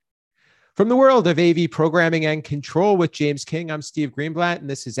From the world of AV programming and control with James King, I'm Steve Greenblatt, and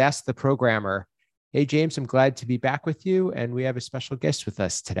this is Ask the Programmer. Hey, James, I'm glad to be back with you, and we have a special guest with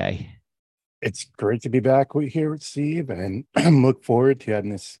us today. It's great to be back here with Steve, and look forward to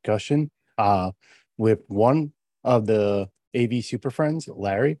having this discussion with one of the AV super friends,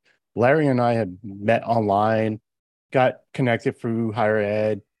 Larry. Larry and I had met online, got connected through higher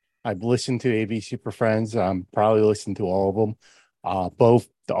ed. I've listened to AV super friends. I'm probably listened to all of them, both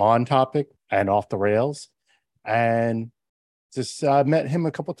the on topic and off the rails, and just met him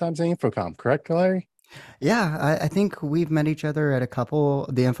a couple times at Infocom. Correct, Larry? Yeah, I think we've met each other at a couple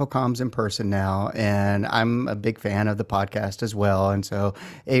of the Infocoms in person now, and I'm a big fan of the podcast as well. And so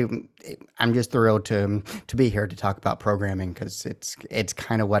eh, I'm just thrilled to be here to talk about programming because it's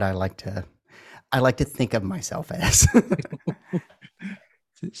kind of what I like to think of myself as.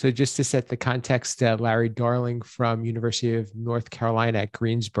 So just to set the context, Larry Darling from University of North Carolina at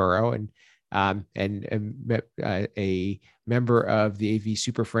Greensboro, and a member of the AV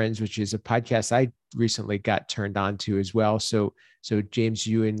Super Friends, which is a podcast I recently got turned on to as well. So James,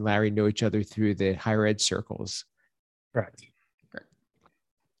 you and Larry know each other through the higher ed circles. Correct.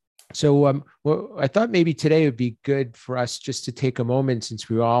 So well, I thought maybe today would be good for us just to take a moment, since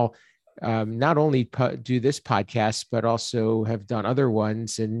we all not only do this podcast, but also have done other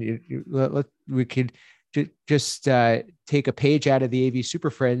ones. And we could just take a page out of the AV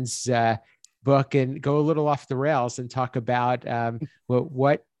Super Friends book and go a little off the rails and talk about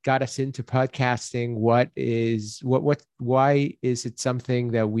what got us into podcasting. Why is it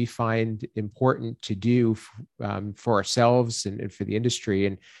something that we find important to do for ourselves and for the industry?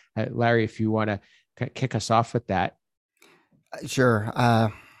 And Larry, if you want to kick us off with that. Sure.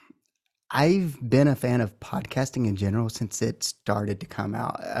 I've been a fan of podcasting in general since it started to come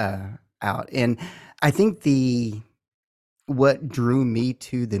out, and I think the what drew me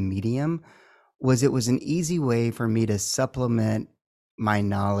to the medium was it was an easy way for me to supplement my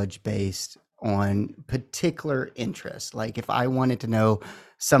knowledge based on particular interests. Like if I wanted to know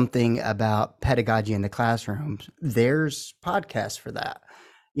something about pedagogy in the classroom, there's podcasts for that.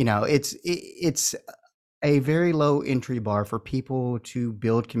 It's a very low entry bar for people to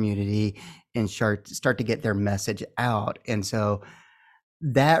build community and start to get their message out. And so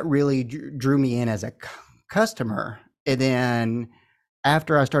that really drew me in as a customer. And then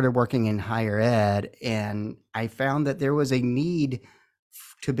after I started working in higher ed, and I found that there was a need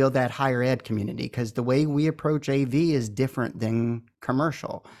to build that higher ed community because the way we approach AV is different than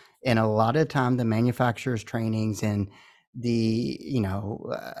commercial. And a lot of time, the manufacturers' trainings and the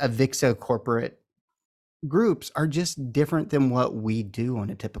Avixa corporate groups are just different than what we do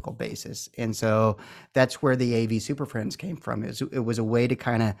on a typical basis. And so that's where the AV Super Friends came from. It was a way to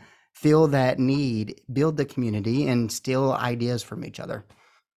kind of fill that need, build the community, and steal ideas from each other.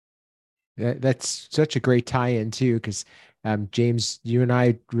 That's such a great tie-in too, because James, you and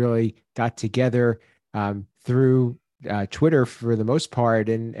I really got together through Twitter for the most part,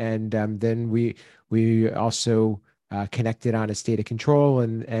 and then we also connected on a state of control,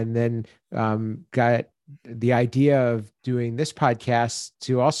 and then got the idea of doing this podcast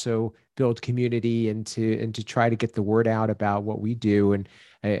to also build community and to try to get the word out about what we do. And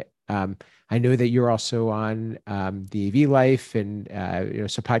I know that you're also on the AV Life, and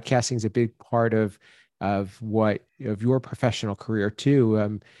so podcasting is a big part of your professional career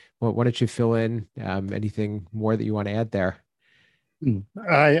too. Well, why don't you fill in anything more that you want to add there?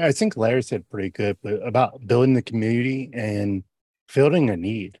 I think Larry said pretty good, but about building the community and filling a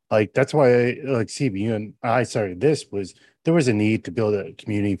need. Like that's why, like CBU and there was a need to build a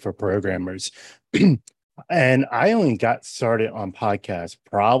community for programmers. And I only got started on podcasts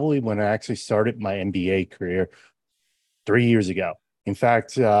probably when I actually started my MBA career 3 years ago. In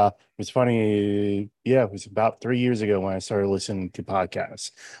fact, it was funny. Yeah, it was about 3 years ago when I started listening to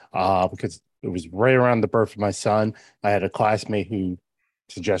podcasts, because it was right around the birth of my son. I had a classmate who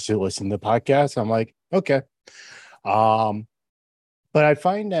suggested listen to podcasts. I'm like, okay. Um, but I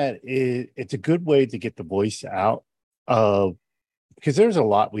find that it's a good way to get the voice out of because there's a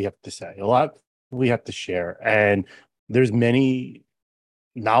lot we have to say, a lot we have to share, and there's many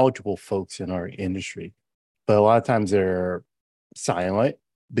knowledgeable folks in our industry, but a lot of times they're silent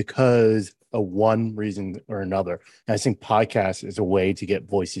because of one reason or another. And I think podcast is a way to get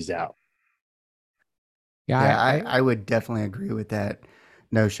voices out. Yeah, Yeah, I would definitely agree with that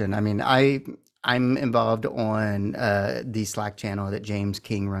notion. I mean, I'm involved on the Slack channel that James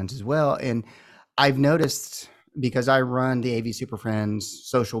King runs as well, and I've noticed because I run the AV Super Friends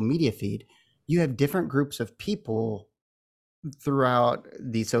social media feed, you have different groups of people throughout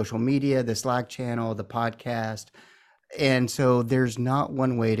the social media, the Slack channel, the podcast, And so there's not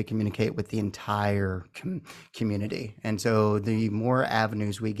one way to communicate with the entire community. And so the more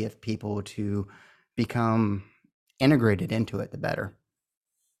avenues we give people to become integrated into it, the better.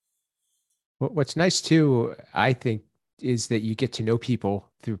 What's nice too, I think, is that you get to know people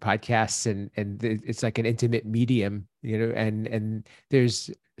through podcasts, and it's like an intimate medium, and there's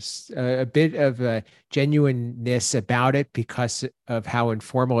a bit of a genuineness about it because of how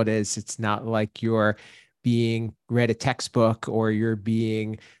informal it is. It's not like you're being read a textbook or you're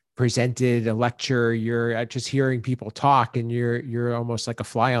being presented a lecture. You're just hearing people talk, and you're almost like a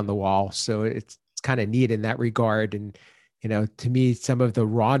fly on the wall. So it's kind of neat in that regard. And to me, some of the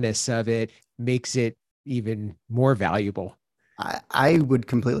rawness of it makes it even more valuable. I would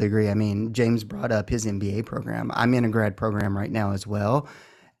completely agree. I mean, James brought up his MBA program. I'm in a grad program right now as well.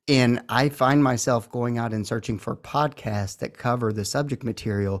 And I find myself going out and searching for podcasts that cover the subject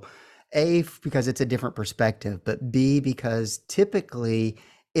material. A, because it's a different perspective, but B, because typically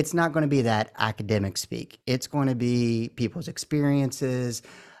it's not going to be that academic speak. It's going to be people's experiences,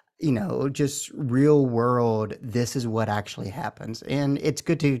 just real world. This is what actually happens. And it's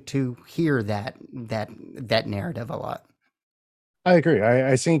good to hear that narrative a lot. I agree.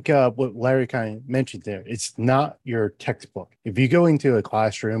 I think what Larry kind of mentioned there, it's not your textbook. If you go into a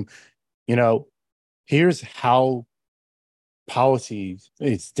classroom, you know, here's how policy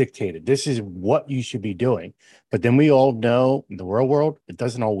is dictated. This is what you should be doing. But then we all know in the real world, it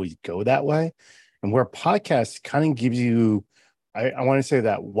doesn't always go that way. And where podcasts kind of gives you, I want to say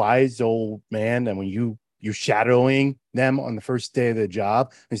that wise old man, and when you're shadowing them on the first day of the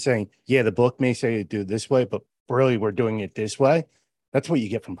job and saying, yeah, the book may say to do it this way, but really we're doing it this way. That's what you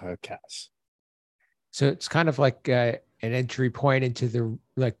get from podcasts. So it's kind of like an entry point into the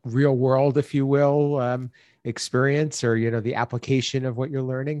like real world, if you will, experience, or the application of what you're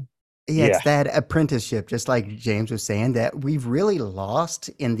learning. Yeah, it's Yeah. that apprenticeship, just like James was saying, that we've really lost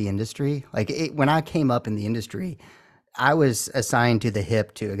in the industry. When I came up in the industry, I was assigned to the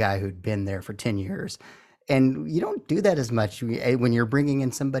hip to a guy who'd been there for 10 years. And you don't do that as much when you're bringing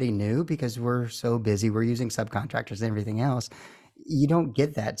in somebody new because we're so busy. We're using subcontractors and everything else. You don't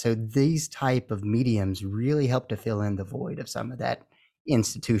get that. So these type of mediums really help to fill in the void of some of that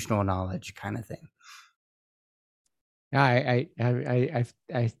institutional knowledge kind of thing.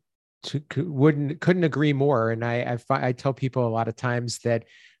 Couldn't agree more. And I tell people a lot of times that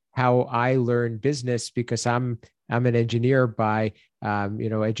how I learn business, because I'm an engineer by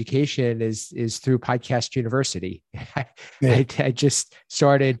education, is through Podcast University. Yeah. I just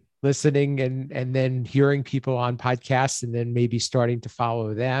started listening and then hearing people on podcasts, and then maybe starting to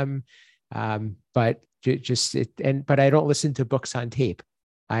follow them. But but I don't listen to books on tape.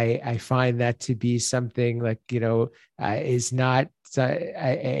 I find that to be something like, is not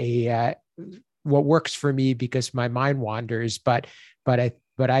what works for me, because my mind wanders. But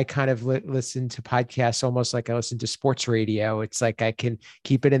I kind of listen to podcasts almost like I listen to sports radio. It's like I can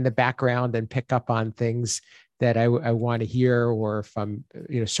keep it in the background and pick up on things that I want to hear, or if I'm,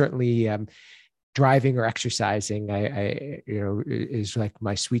 certainly driving or exercising, is like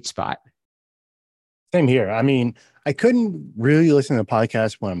my sweet spot. Same here. I mean, I couldn't really listen to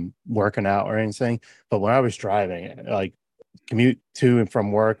podcasts when I'm working out or anything, but when I was driving, like commute to and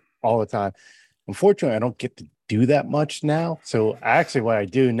from work all the time, unfortunately, I don't get to do that much now. So actually, what I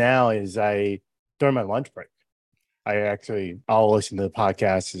do now is during my lunch break, I'll listen to the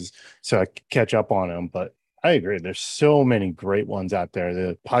podcasts so I can catch up on them. But I agree, there's so many great ones out there.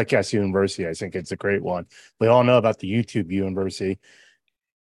 The Podcast University, I think it's a great one. We all know about the YouTube University.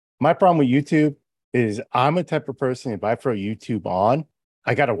 My problem with YouTube is I'm a type of person, if I throw YouTube on,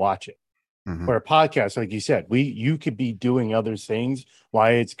 I got to watch it. Mhm. For a podcast, like you said, you could be doing other things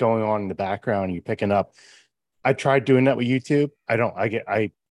while it's going on in the background and you're picking up. I tried doing that with YouTube.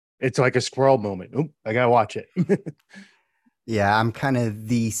 It's like a squirrel moment. Oop, I gotta watch it. Yeah, I'm kind of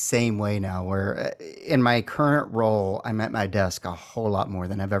the same way now, where in my current role, I'm at my desk a whole lot more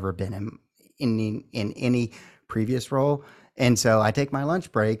than I've ever been in any previous role. And so I take my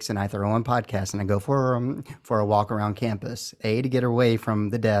lunch breaks and I throw on podcasts and I go for a walk around campus. A, to get away from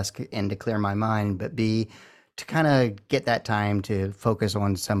the desk and to clear my mind, but B, to kind of get that time to focus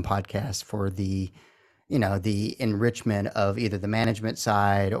on some podcasts for the enrichment of either the management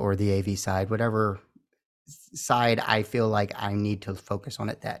side or the AV side, whatever side I feel like I need to focus on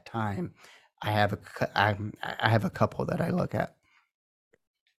at that time. I have a couple that I look at.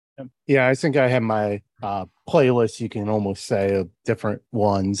 Yeah, I think I have my playlist, you can almost say, of different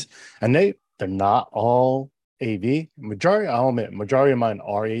ones, and they're not all AV. I'll admit, majority of mine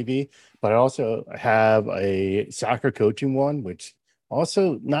are AV, but I also have a soccer coaching one, which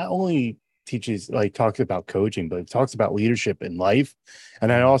also not only teaches, like, talks about coaching, but it talks about leadership in life.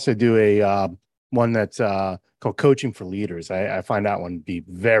 And I also do a one that's called Coaching for Leaders. I find that one to be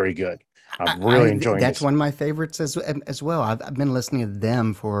very good. I'm really enjoying That's this. one of my favorites as well. I've been listening to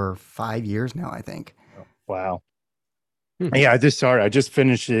them for 5 years now, I think. Oh, wow. Hmm. Yeah, I just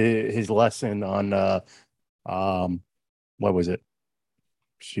finished his lesson on um what was it?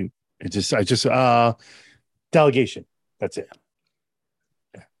 Shoot. I just delegation. That's it.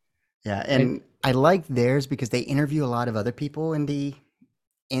 Yeah, And and I like theirs because they interview a lot of other people in the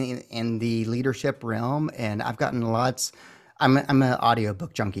leadership realm, and I've gotten lots. I'm an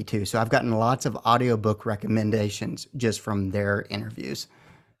audiobook junkie too, so I've gotten lots of audiobook recommendations just from their interviews.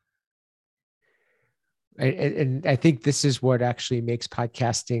 and I think this is what actually makes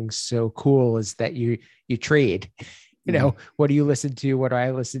podcasting so cool is that you trade. You Mhm. know, what do you listen to? What do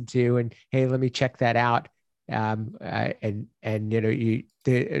I listen to? And hey, let me check that out. And you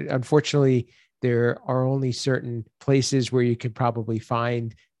know, unfortunately there are only certain places where you could probably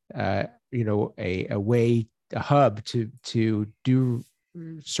find you know a way a hub to do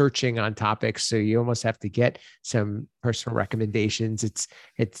searching on topics. So you almost have to get some personal recommendations. It's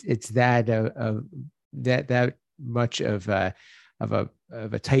that that much of a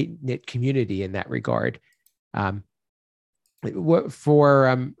tight knit community in that regard. Um, what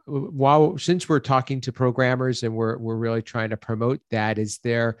for while since we're talking to programmers and we're really trying to promote that,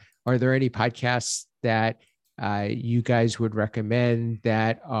 are there any podcasts that you guys would recommend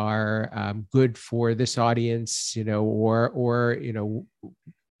that are good for this audience, you know, or you know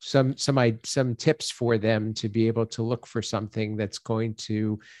some tips for them to be able to look for something that's going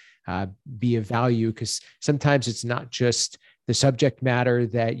to be of value, because sometimes it's not just the subject matter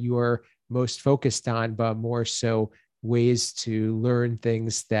that you're most focused on, but more so ways to learn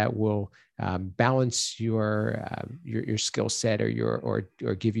things that will balance your skill set or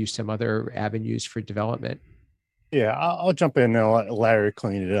give you some other avenues for development. Yeah, I'll jump in and let Larry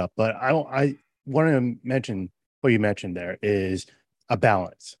clean it up. But I want to mention what you mentioned there is a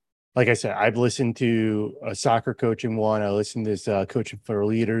balance. Like I said, I've listened to a soccer coaching one. I listened to this coaching for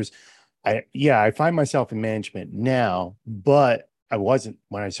leaders. I find myself in management now, but I wasn't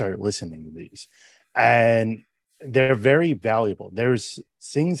when I started listening to these. And they're very valuable. There's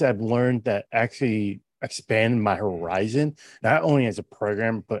things I've learned that actually expand my horizon, not only as a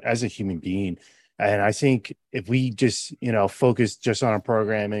programmer, but as a human being. And I think if we just, focus just on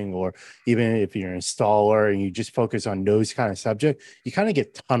programming, or even if you're an installer and you just focus on those kind of subject, you kind of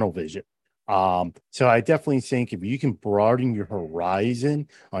get tunnel vision. So I definitely think if you can broaden your horizon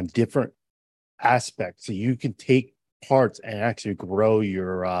on different aspects, so you can take parts and actually grow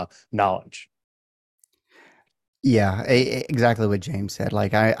your knowledge. Yeah, exactly what James said.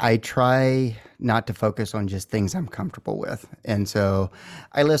 Like I try not to focus on just things I'm comfortable with. And so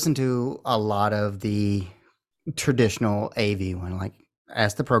I listen to a lot of the traditional AV one, like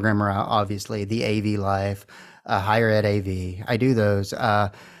Ask the Programmer Out, obviously, the AV Life, Higher Ed AV. I do those.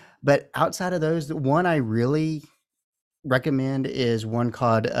 But outside of those, the one I really recommend is one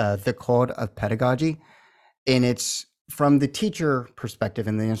called The Code of Pedagogy. And it's from the teacher perspective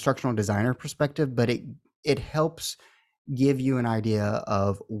and the instructional designer perspective, but it helps give you an idea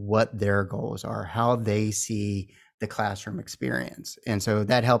of what their goals are, how they see the classroom experience. And so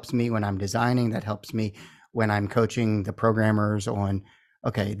that helps me when I'm designing, that helps me when I'm coaching the programmers on,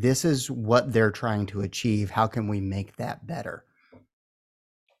 okay, this is what they're trying to achieve. How can we make that better?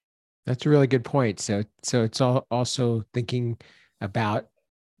 That's a really good point. So it's all also thinking about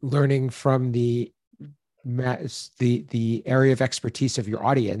learning from the area of expertise of your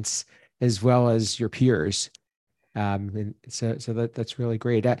audience as well as your peers. And so that's really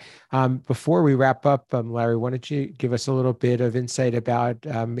great. Before we wrap up, Larry, why don't you give us a little bit of insight about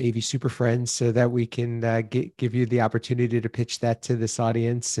AV Super Friends so that we can give you the opportunity to pitch that to this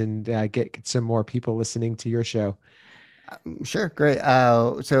audience and get some more people listening to your show. Sure, great.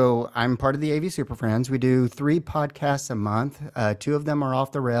 So I'm part of the AV Super Friends. We do 3 podcasts a month. Two of them are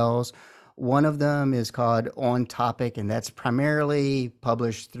off the rails. One of them is called On Topic, and that's primarily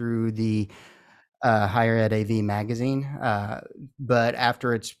published through the Higher Ed AV magazine. But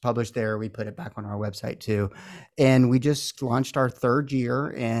after it's published there, we put it back on our website too. And we just launched our 3rd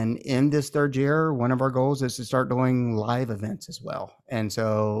year. And in this 3rd year, one of our goals is to start doing live events as well. And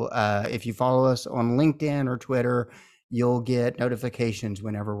so if you follow us on LinkedIn or Twitter, you'll get notifications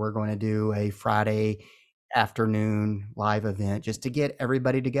whenever we're going to do a Friday afternoon live event just to get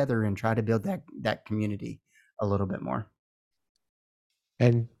everybody together and try to build that community a little bit more.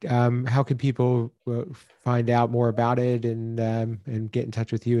 And how can people find out more about it and get in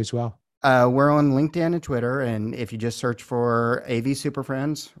touch with you as well? We're on LinkedIn and Twitter, and if you just search for AV Super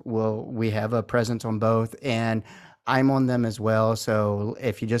Friends, we have a presence on both, and I'm on them as well. So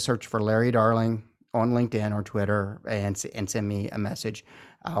if you just search for Larry Darling on LinkedIn or Twitter and send me a message,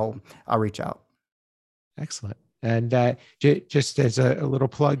 I'll reach out. Excellent. And just as a little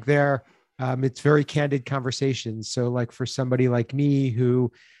plug there, it's very candid conversations. So like for somebody like me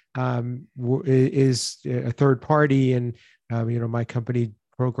who is a third party and, my company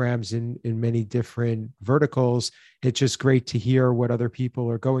programs in many different verticals, it's just great to hear what other people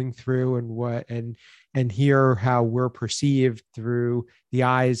are going through and hear how we're perceived through the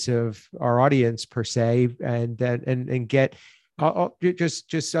eyes of our audience per se, and get I'll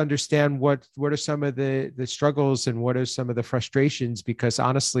just understand what are some of the struggles and what are some of the frustrations, because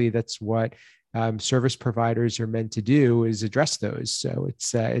honestly, that's what service providers are meant to do, is address those. So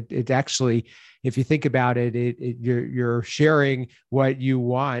it actually, if you think about it, you're sharing what you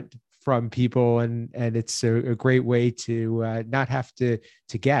want from people, and it's a great way to not have to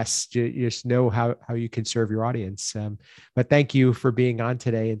guess. You just know how you can serve your audience. But thank you for being on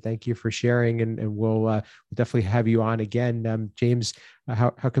today, and thank you for sharing. And we'll definitely have you on again, James. How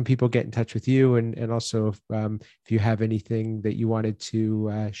can people get in touch with you, and also if you have anything that you wanted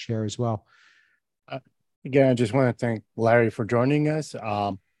to share as well? Again, I just want to thank Larry for joining us.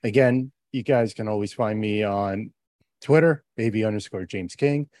 Again, you guys can always find me on Twitter, AV_James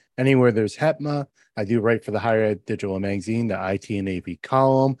King. Anywhere there's HETMA, I do write for the Higher Ed Digital Magazine, the IT and AV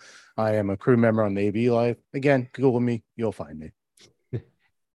column. I am a crew member on the AV Life. Again, Google me, you'll find me.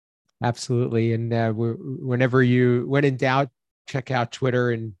 Absolutely. And when in doubt, check out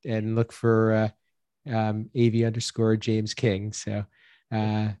Twitter and look for AV_James King. So,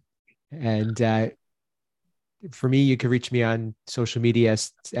 and for me, you can reach me on social media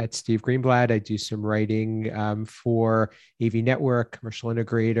at Steve Greenblatt. I do some writing for AV Network, Commercial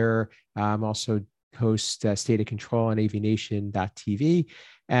Integrator, also host State of Control on avnation.tv,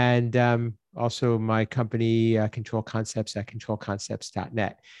 and also my company, Control Concepts, at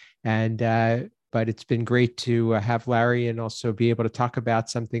controlconcepts.net. But it's been great to have Larry and also be able to talk about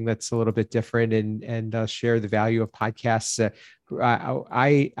something that's a little bit different and share the value of podcasts.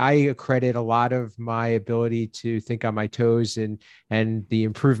 I credit a lot of my ability to think on my toes and the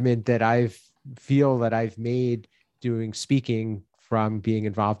improvement that feel that I've made doing speaking from being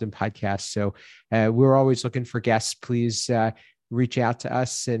involved in podcasts. So we're always looking for guests. Please reach out to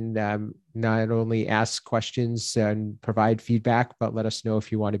us and not only ask questions and provide feedback, but let us know if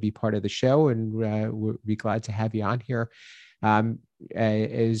you want to be part of the show, and we'll be glad to have you on here.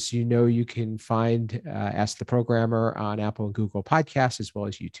 As you know, you can find Ask the Programmer on Apple and Google Podcasts, as well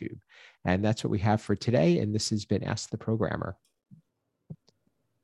as YouTube. And that's what we have for today. And this has been Ask the Programmer.